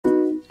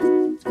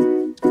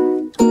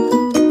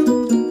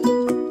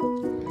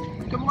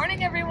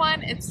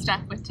everyone, it's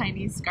Steph with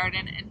Tiny's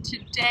Garden, and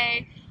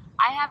today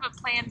I have a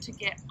plan to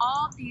get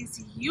all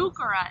these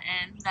Heuchera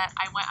in that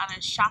I went on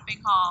a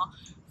shopping haul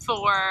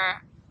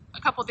for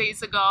a couple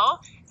days ago,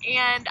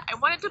 and I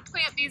wanted to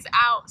plant these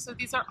out. So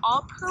these are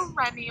all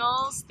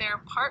perennials.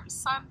 They're part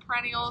sun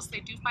perennials. They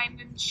do find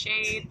in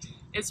shade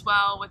as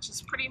well, which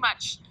is pretty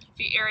much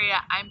the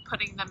area I'm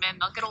putting them in.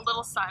 They'll get a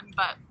little sun,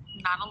 but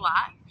not a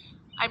lot.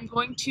 I'm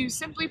going to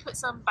simply put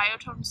some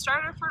biotone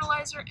starter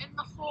fertilizer in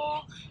the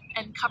hole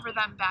and cover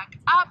them back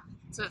up.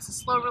 So it's a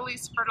slow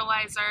release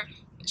fertilizer.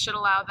 It should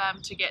allow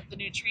them to get the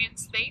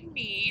nutrients they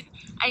need.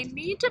 I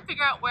need to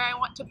figure out where I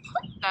want to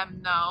put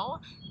them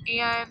though.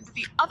 And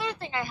the other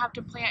thing I have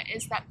to plant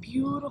is that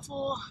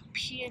beautiful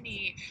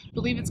peony. I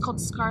believe it's called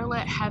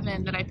Scarlet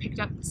Heaven that I picked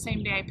up the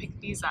same day I picked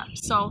these up.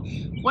 So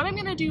what I'm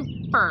gonna do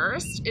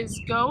first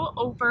is go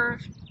over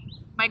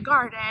my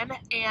garden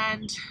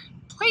and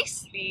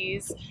place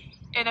these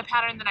in a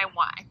pattern that I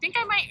want. I think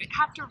I might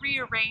have to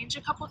rearrange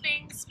a couple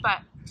things,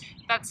 but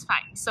that's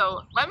fine.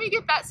 So let me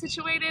get that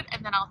situated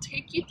and then I'll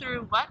take you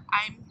through what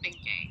I'm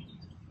thinking.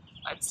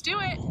 Let's do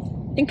it.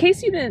 In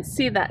case you didn't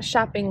see that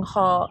shopping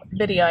haul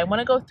video, I want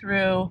to go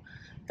through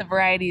the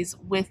varieties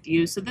with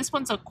you. So this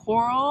one's a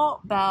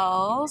Coral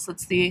Bells.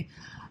 That's the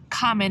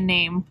common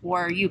name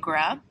for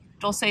Heuchera.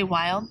 Dulce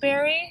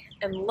Wildberry,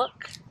 and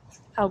look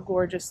how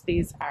gorgeous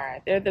these are.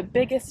 They're the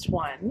biggest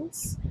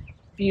ones.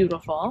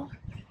 Beautiful.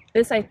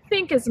 This I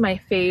think is my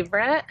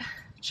favorite.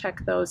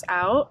 Check those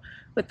out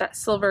with that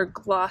silver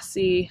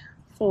glossy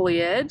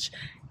foliage.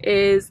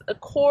 Is a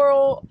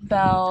Coral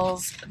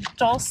Bells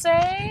Dulce.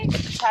 Get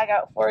the tag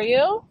out for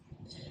you.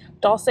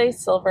 Dulce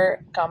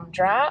Silver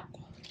Gumdrop.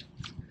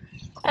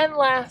 And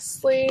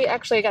lastly,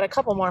 actually I got a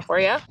couple more for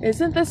you.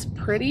 Isn't this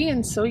pretty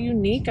and so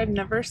unique? I've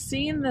never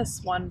seen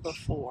this one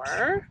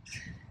before.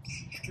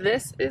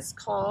 This is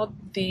called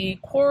the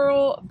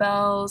Coral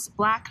Bells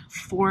Black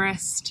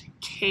Forest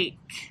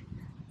Cake.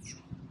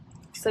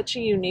 Such a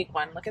unique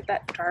one. Look at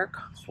that dark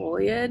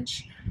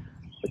foliage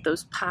with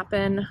those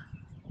poppin'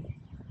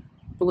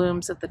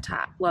 blooms at the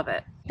top. Love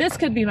it. This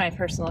could be my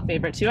personal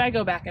favorite too. I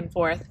go back and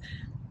forth.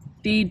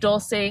 The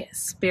Dulce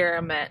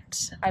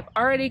Speariment. I've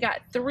already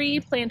got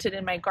 3 planted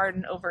in my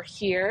garden over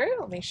here.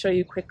 Let me show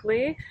you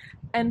quickly.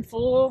 And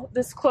full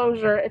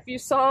disclosure, if you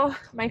saw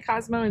my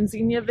Cosmo and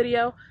Xenia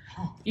video,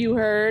 you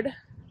heard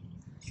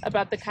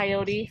about the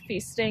coyote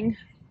feasting.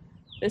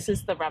 This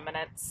is the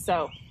remnants.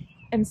 So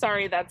I'm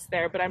sorry that's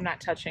there, but I'm not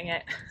touching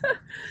it.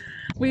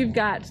 We've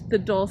got the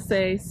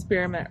Dulce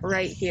Speariment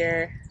right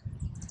here.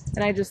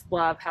 And I just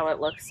love how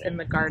it looks in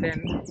the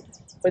garden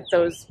with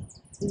those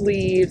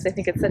leaves. I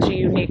think it's such a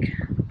unique,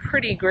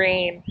 pretty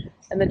green,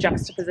 and the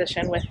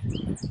juxtaposition with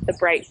the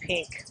bright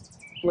pink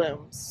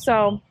blooms.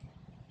 So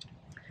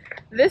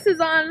this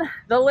is on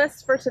the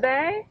list for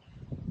today.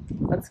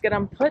 Let's get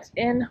them put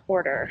in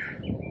order.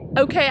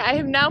 Okay, I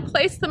have now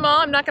placed them all.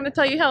 I'm not going to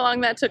tell you how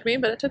long that took me,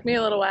 but it took me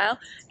a little while.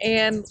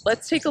 And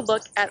let's take a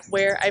look at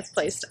where I've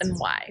placed and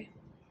why.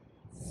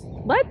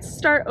 Let's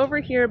start over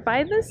here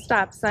by the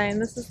stop sign.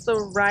 This is the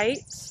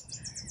right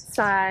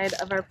side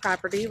of our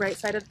property, right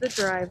side of the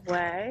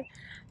driveway.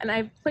 And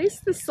I've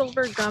placed the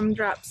silver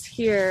gumdrops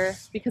here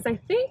because I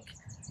think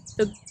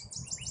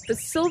the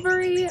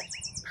silvery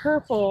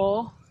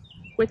purple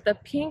with the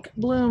pink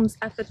blooms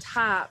at the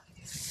top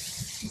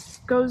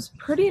goes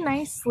pretty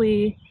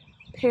nicely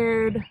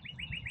paired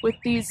with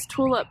these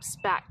tulips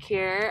back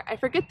here. I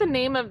forget the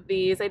name of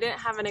these. I didn't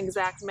have an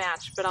exact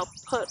match, but I'll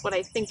put what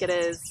I think it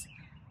is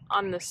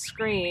on the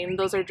screen.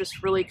 Those are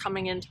just really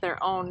coming into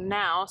their own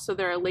now. So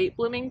they're a late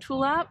blooming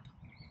tulip,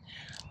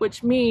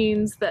 which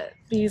means that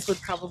these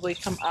would probably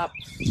come up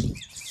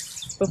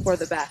before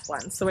the back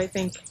ones. So I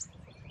think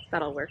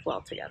that'll work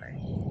well together.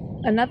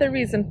 Another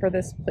reason for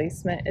this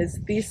placement is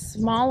these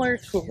smaller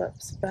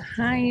tulips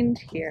behind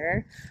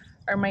here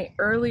are my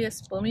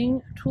earliest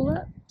blooming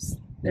tulips.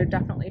 They're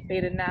definitely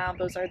faded now.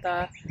 Those are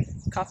the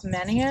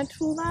Kaufmannia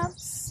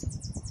tulips.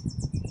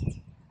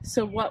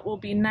 So what will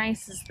be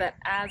nice is that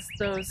as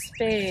those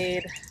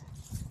fade,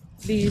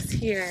 these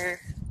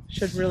here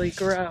should really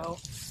grow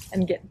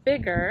and get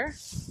bigger.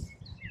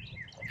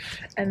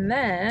 And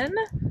then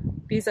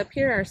these up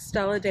here are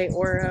Stella de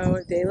Oro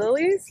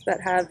daylilies that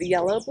have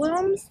yellow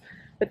blooms,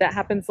 but that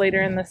happens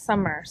later in the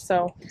summer.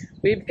 So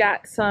we've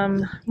got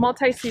some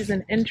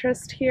multi-season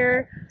interest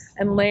here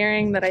and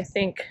layering that I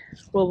think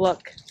will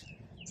look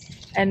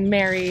and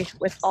marry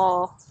with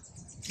all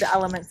the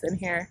elements in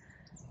here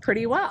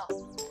pretty well.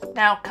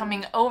 Now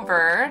coming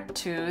over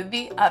to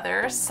the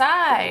other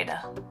side.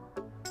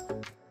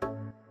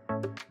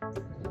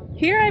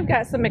 Here I've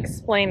got some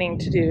explaining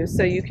to do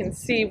so you can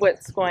see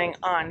what's going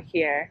on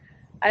here.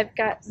 I've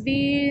got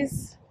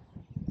these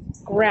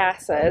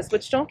grasses,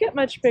 which don't get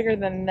much bigger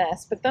than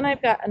this, but then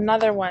I've got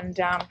another one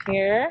down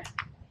here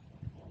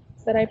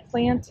that I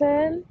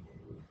planted.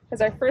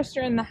 As I first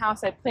year in the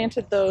house, I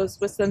planted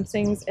those with some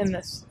things in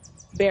this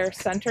bare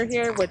center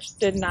here, which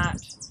did not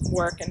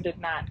work and did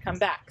not come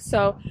back.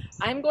 So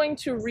I'm going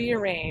to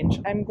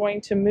rearrange. I'm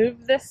going to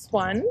move this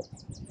one,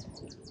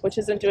 which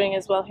isn't doing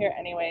as well here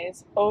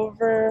anyways,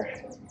 over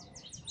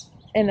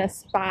in a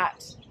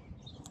spot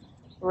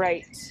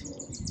right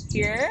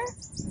here.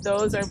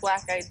 Those are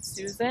black-eyed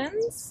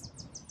Susans.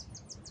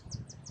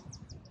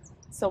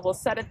 So we'll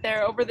set it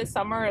there. Over the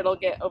summer it'll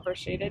get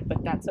overshaded,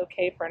 but that's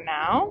okay for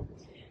now.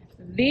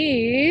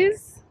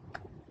 These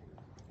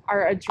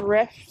are a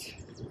drift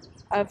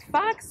of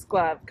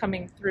foxglove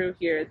coming through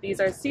here. These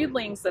are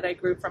seedlings that I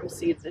grew from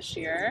seed this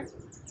year.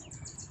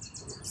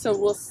 So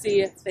we'll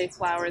see if they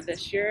flower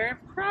this year.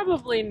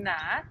 Probably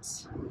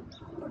not.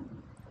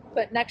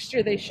 But next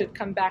year they should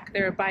come back.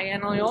 They're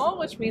biennial,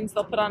 which means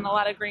they'll put on a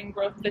lot of green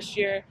growth this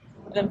year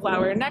and then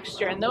flower next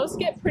year. And those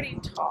get pretty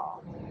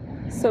tall.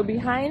 So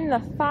behind the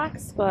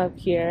foxglove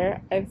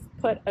here, I've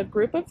put a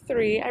group of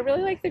 3. I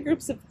really like the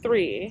groups of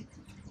 3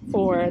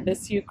 for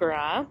this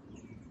Heuchera.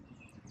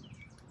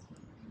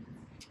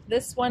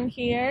 This one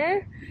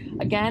here,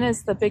 again,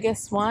 is the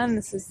biggest one.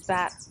 This is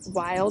that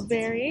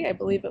Wildberry, I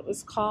believe it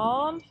was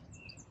called.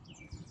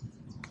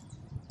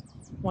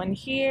 One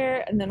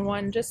here, and then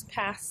one just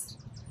past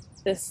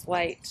this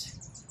light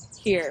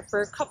here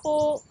for a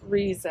couple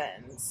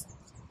reasons.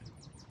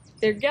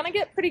 They're gonna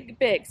get pretty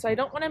big, so I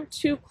don't want them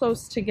too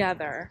close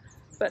together,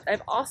 but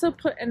I've also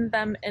put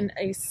them in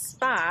a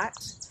spot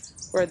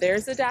where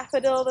there's a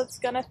daffodil that's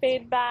gonna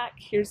fade back.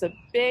 Here's a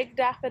big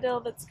daffodil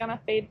that's gonna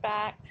fade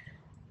back.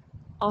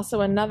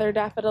 Also another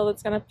daffodil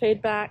that's gonna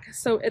fade back.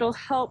 So it'll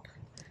help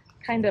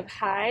kind of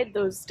hide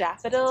those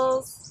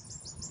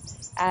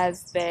daffodils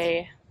as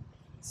they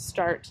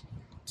start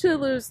to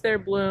lose their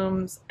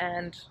blooms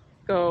and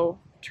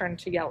turn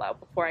to yellow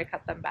before I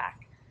cut them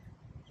back.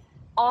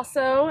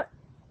 Also,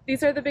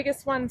 these are the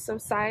biggest ones, so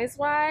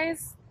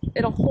size-wise,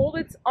 it'll hold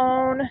its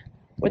own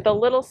with a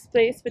little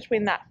space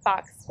between that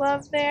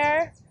foxglove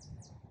there.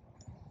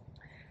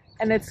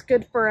 And it's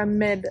good for a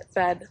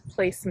mid-bed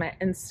placement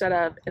instead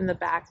of in the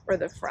back or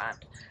the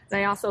front. And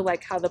I also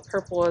like how the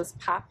purple is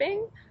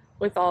popping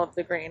with all of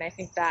the green. I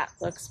think that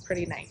looks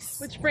pretty nice.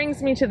 Which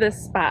brings me to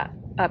this spot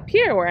up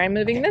here where I'm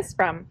moving this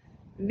from.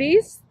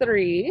 These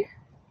 3,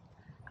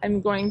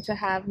 I'm going to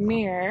have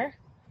mirror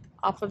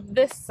off of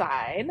this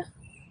side,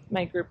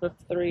 my group of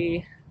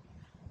 3,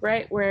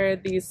 right where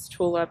these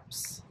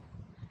tulips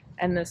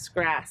and this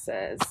grass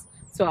is.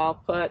 So I'll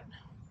put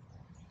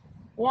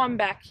one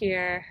back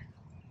here,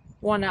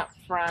 one up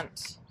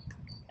front,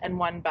 and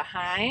one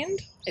behind.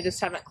 I just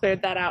haven't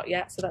cleared that out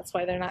yet, so that's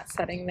why they're not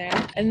setting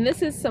there. And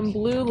this is some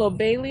blue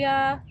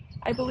lobelia,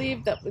 I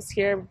believe, that was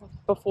here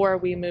before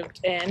we moved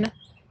in.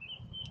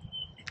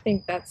 I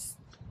think that's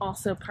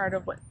also part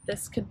of what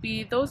this could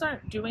be. Those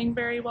aren't doing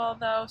very well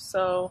though,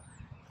 so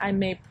I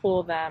may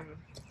pull them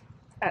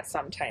at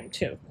some time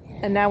too.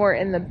 And now we're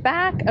in the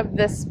back of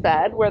this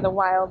bed where the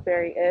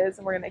Wildberry is,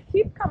 and we're gonna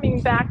keep coming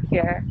back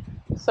here.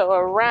 So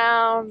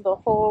around the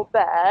whole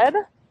bed,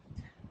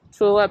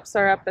 tulips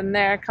are up in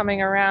there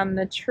coming around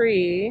the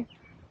tree.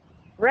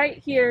 Right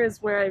here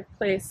is where I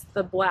placed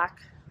the black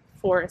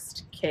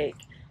forest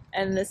cake.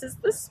 And this is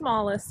the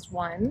smallest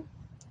one.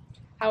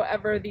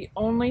 However, the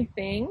only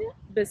thing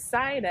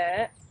beside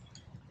it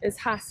is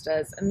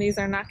hostas, and these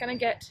are not gonna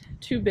get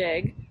too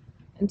big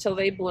until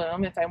they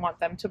bloom, if I want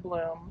them to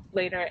bloom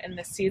later in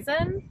the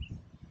season.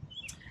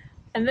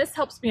 And this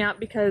helps me out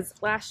because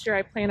last year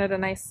I planted a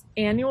nice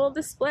annual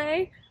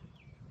display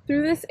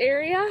through this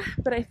area,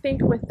 but I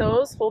think with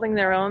those holding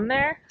their own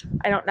there,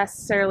 I don't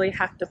necessarily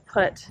have to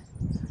put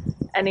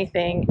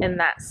anything in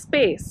that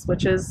space,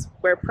 which is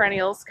where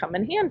perennials come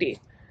in handy,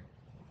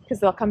 because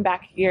they'll come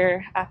back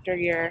year after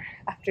year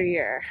after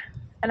year.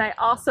 And I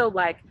also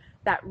like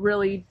that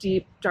really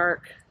deep,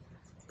 dark,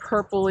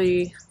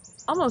 purpley,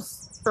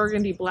 almost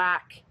burgundy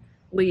black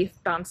leaf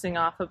bouncing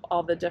off of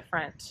all the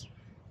different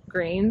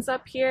greens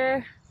up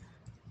here.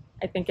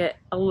 I think it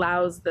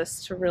allows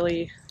this to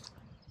really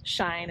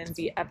shine and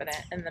be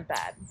evident in the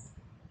bed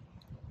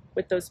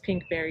with those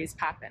pink berries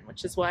popping,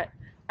 which is what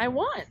I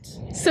want.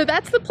 So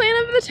that's the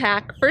plan of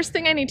attack. First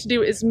thing I need to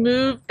do is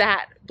move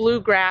that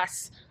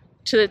bluegrass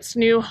to its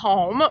new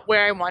home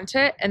where I want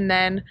it, and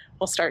then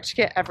we'll start to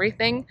get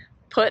everything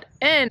put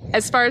in.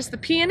 As far as the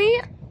peony,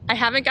 I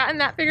haven't gotten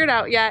that figured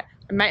out yet.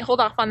 I might hold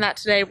off on that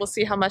today. We'll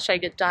see how much I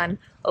get done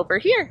over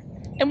here.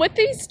 And with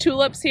these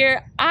tulips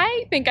here,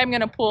 I think I'm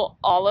gonna pull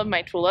all of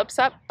my tulips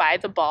up by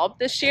the bulb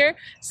this year.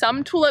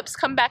 Some tulips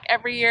come back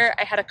every year.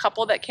 I had a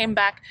couple that came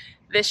back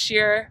this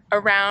year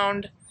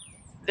around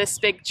this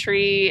big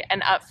tree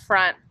and up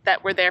front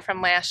that were there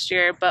from last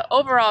year, but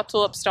overall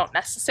tulips don't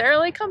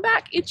necessarily come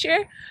back each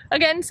year.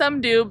 Again,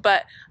 some do,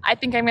 but I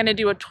think I'm gonna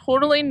do a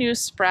totally new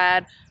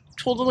spread,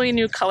 totally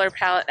new color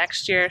palette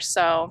next year,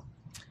 so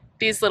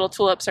these little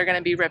tulips are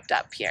gonna be ripped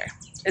up here.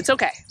 It's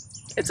okay,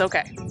 it's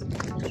okay.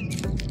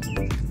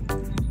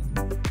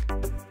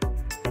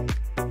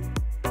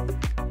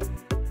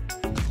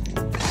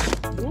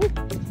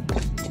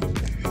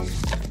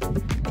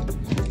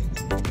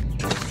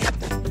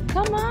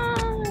 Come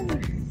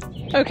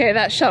on! Okay,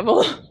 that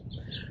shovel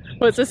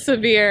was a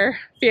severe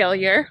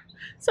failure,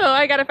 so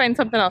I gotta find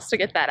something else to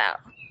get that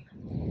out.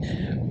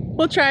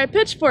 We'll try a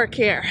pitchfork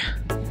here.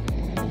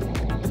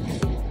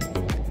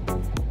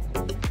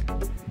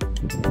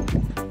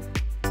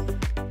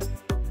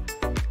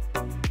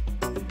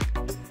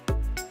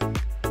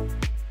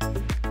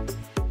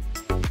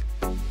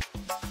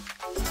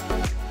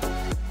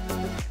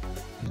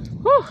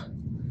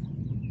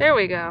 There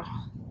we go.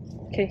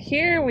 Okay,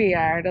 here we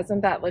are.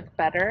 Doesn't that look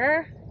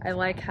better? I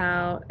like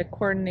how it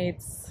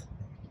coordinates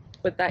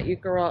with that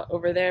Heuchera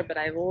over there, but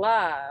I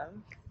love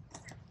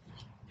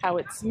how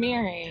it's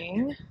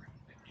mirroring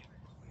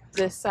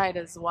this side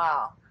as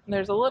well. And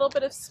there's a little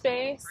bit of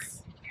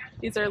space.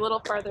 These are a little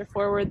farther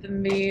forward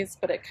than these,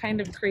 but it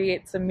kind of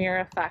creates a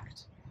mirror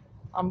effect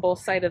on both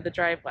sides of the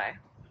driveway.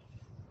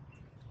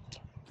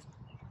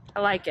 I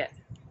like it.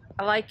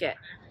 I like it.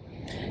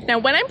 Now,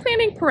 when I'm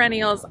planting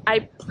perennials, I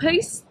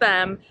place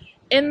them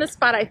in the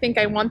spot I think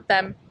I want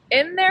them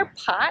in their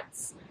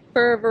pots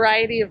for a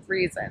variety of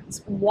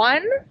reasons.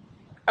 One,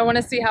 I want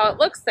to see how it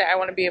looks there. I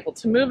want to be able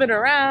to move it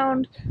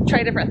around,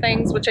 try different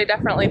things, which I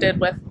definitely did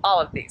with all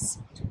of these.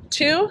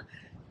 Two,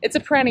 it's a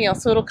perennial,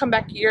 so it'll come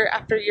back year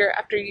after year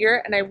after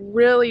year, and I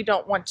really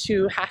don't want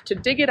to have to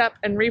dig it up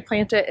and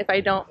replant it if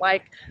I don't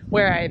like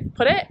where I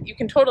put it. You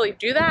can totally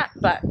do that,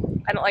 but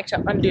I don't like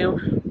to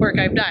undo work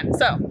I've done.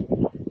 So,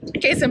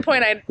 case in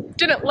point, I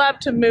didn't love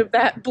to move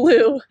that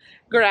blue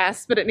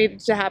grass, but it needed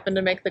to happen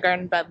to make the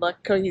garden bed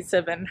look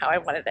cohesive and how I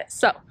wanted it.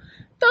 So,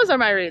 those are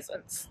my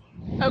reasons.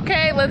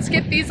 Okay, let's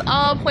get these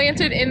all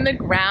planted in the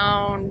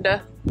ground.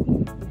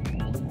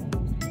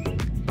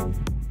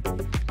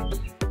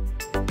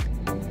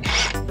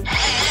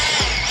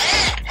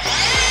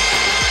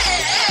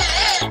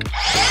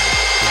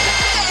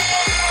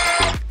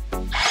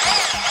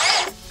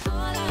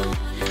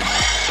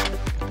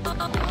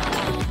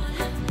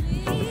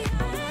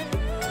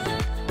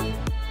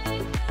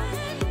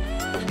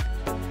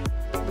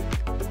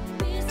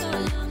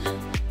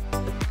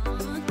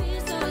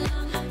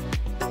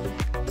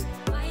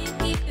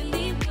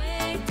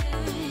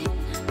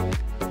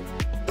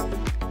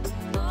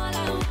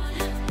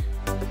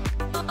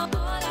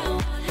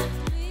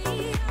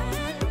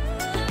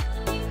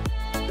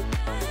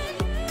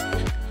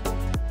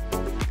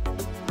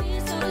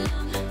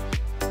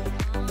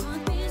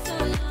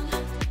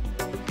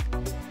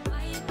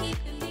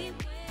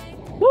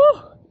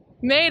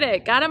 Made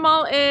it, got them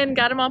all in,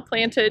 got them all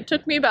planted.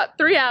 Took me about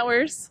 3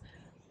 hours,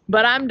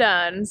 but I'm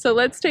done. So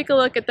let's take a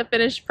look at the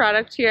finished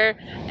product here.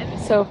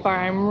 And so far,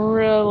 I'm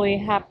really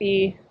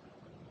happy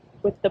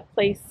with the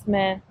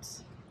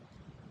placement.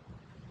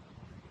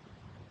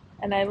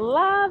 And I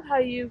love how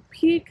you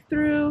peek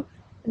through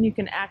and you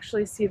can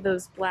actually see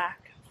those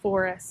black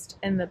forest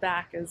in the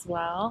back as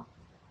well.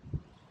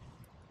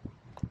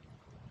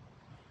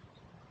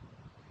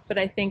 But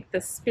I think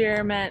the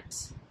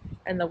Speariment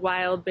and the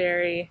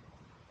Wildberry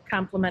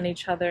complement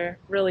each other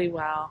really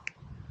well.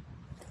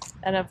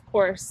 And of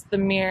course, the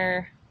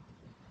mirror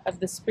of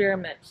the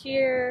Speariment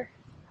here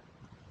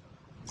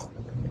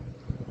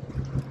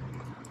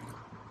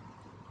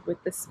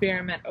with the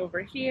Speariment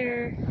over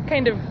here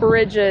kind of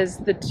bridges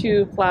the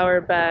two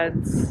flower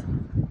beds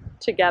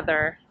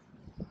together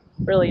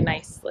really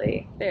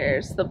nicely.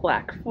 There's the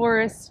Black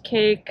Forest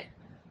cake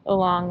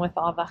along with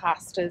all the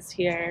hostas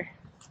here.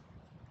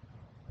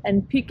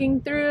 And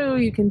peeking through,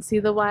 you can see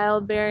the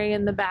Wildberry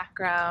in the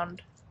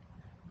background,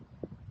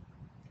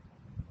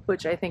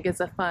 which I think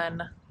is a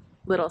fun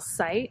little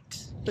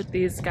sight. But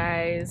these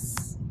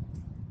guys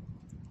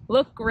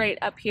look great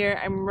up here.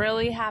 I'm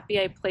really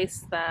happy I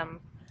placed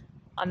them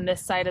on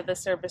this side of the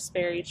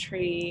serviceberry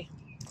tree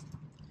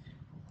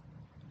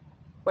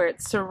where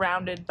it's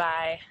surrounded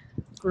by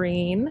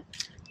green.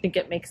 I think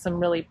it makes them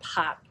really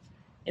pop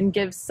and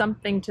gives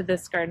something to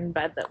this garden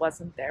bed that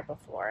wasn't there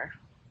before.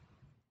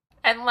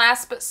 And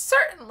last but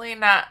certainly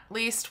not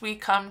least, we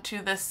come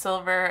to the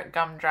silver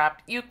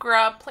gumdrop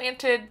Heuchera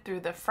planted through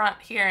the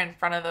front here in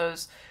front of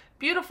those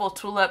beautiful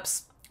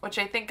tulips, which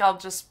I think I'll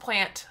just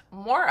plant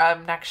more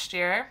of next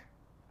year.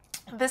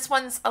 This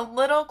one's a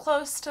little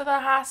close to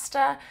the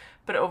hosta,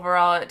 but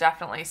overall it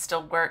definitely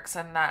still works,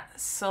 and that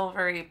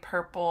silvery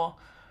purple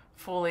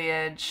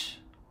foliage,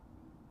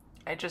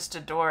 I just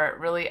adore it.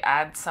 Really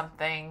adds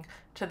something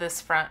to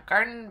this front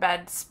garden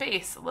bed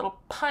space, a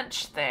little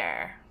punch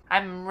there.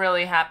 I'm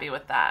really happy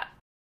with that.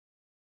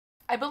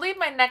 I believe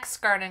my next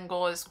garden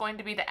goal is going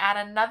to be to add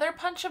another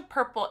punch of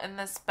purple in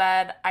this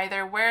bed,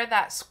 either where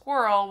that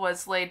squirrel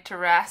was laid to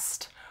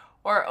rest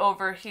or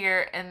over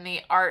here in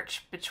the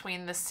arch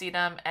between the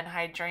sedum and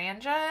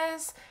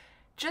hydrangeas,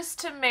 just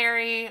to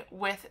marry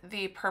with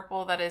the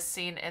purple that is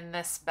seen in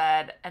this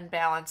bed and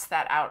balance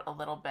that out a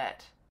little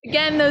bit.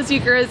 Again, those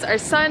Heucheras are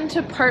sun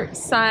to part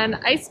sun.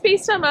 I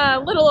spaced them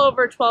a little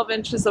over 12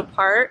 inches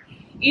apart.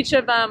 Each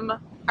of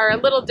them are a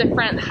little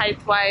different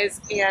height-wise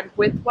and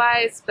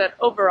width-wise, but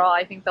overall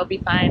I think they'll be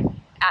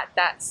fine at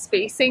that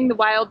spacing. The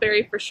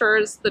Wildberry for sure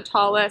is the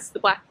tallest, the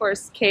Black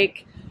Forest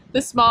cake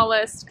the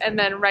smallest, and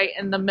then right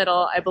in the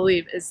middle I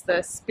believe is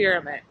the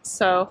Speariment.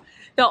 So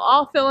they'll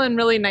all fill in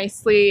really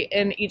nicely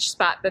in each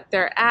spot that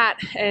they're at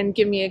and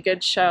give me a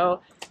good show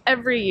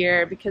every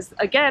year because,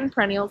 again,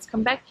 perennials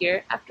come back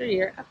year after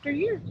year after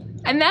year.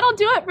 And that'll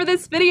do it for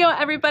this video,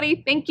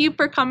 everybody. Thank you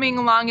for coming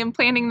along and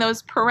planting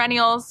those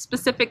perennials,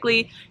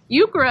 specifically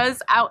Heucheras,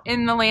 out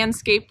in the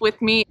landscape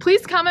with me.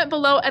 Please comment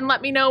below and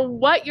let me know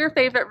what your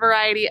favorite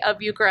variety of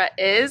Heuchera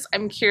is.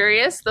 I'm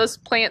curious. Those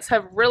plants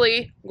have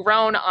really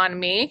grown on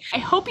me. I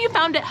hope you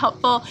found it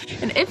helpful,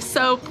 and if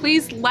so,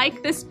 please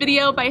like this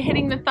video by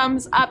hitting the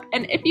thumbs up,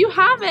 and if you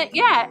haven't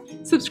yet,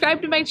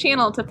 subscribe to my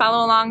channel to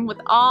follow along with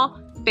all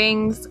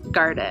things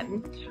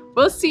garden.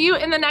 We'll see you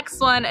in the next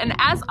one, and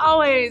as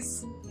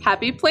always,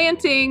 happy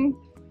planting!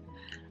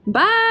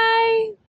 Bye!